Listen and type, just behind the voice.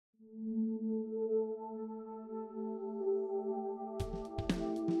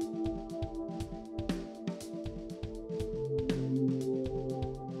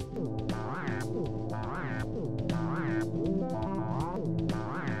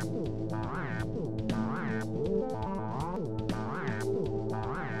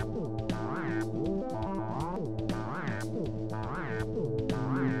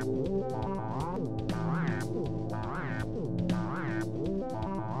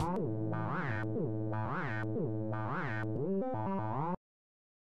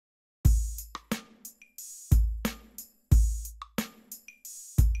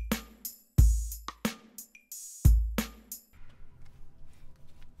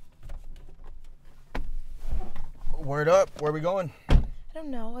Word up. Where are we going? I don't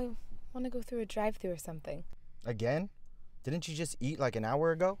know. I want to go through a drive-thru or something. Again? Didn't you just eat like an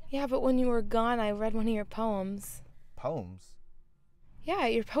hour ago? Yeah, but when you were gone, I read one of your poems. Poems? Yeah,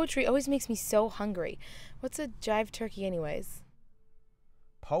 your poetry always makes me so hungry. What's a jive turkey anyways?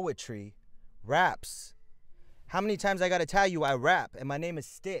 Poetry? Raps? How many times I gotta tell you I rap, and my name is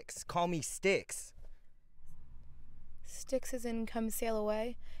Sticks. Call me Sticks. Sticks as in come sail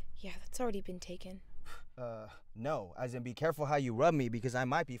away? Yeah, that's already been taken. No. As in be careful how you rub me because I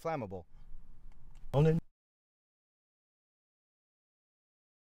might be flammable.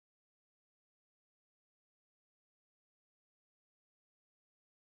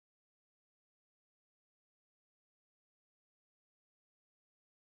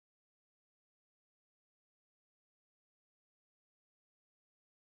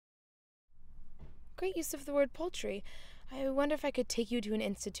 Great use of the word poultry. I wonder if I could take you to an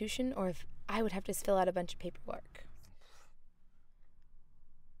institution or if I would have to fill out a bunch of paperwork.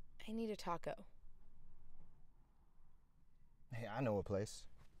 I need a taco. Hey, I know a place.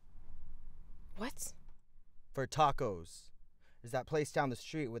 What? For tacos. There's that place down the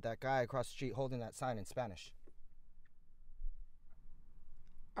street with that guy across the street holding that sign in Spanish.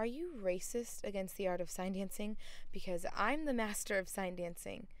 Are you racist against the art of sign dancing? Because I'm the master of sign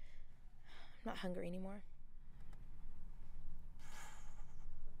dancing. I'm not hungry anymore.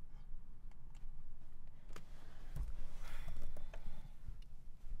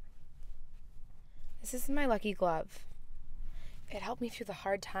 This is my lucky glove. It helped me through the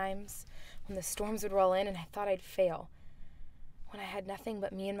hard times, when the storms would roll in and I thought I'd fail. When I had nothing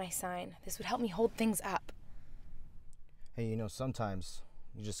but me and my sign, this would help me hold things up. Hey, you know, sometimes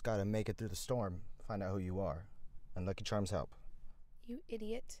you just gotta make it through the storm, find out who you are, and Lucky Charms help. You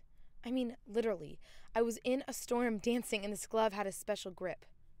idiot. I mean, literally. I was in a storm dancing and this glove had a special grip.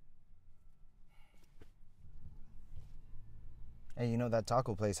 Hey, you know that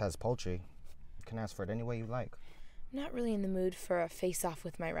taco place has poultry. You can ask for it any way you like. I'm not really in the mood for a face-off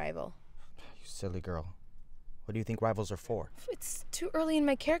with my rival. You silly girl. What do you think rivals are for? It's too early in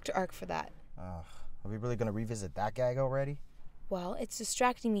my character arc for that. Are we really gonna revisit that gag already? Well, it's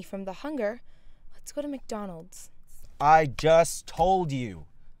distracting me from the hunger. Let's go to McDonald's. I just told you.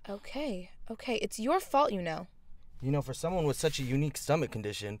 Okay. It's your fault, you know. You know, for someone with such a unique stomach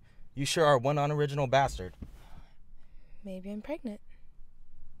condition, you sure are one unoriginal bastard. Maybe I'm pregnant.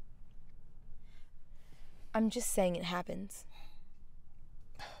 I'm just saying it happens.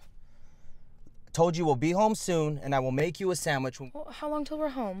 Told you we'll be home soon, and I will make you a sandwich. Well, how long till we're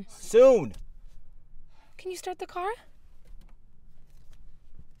home? Soon! Can you start the car?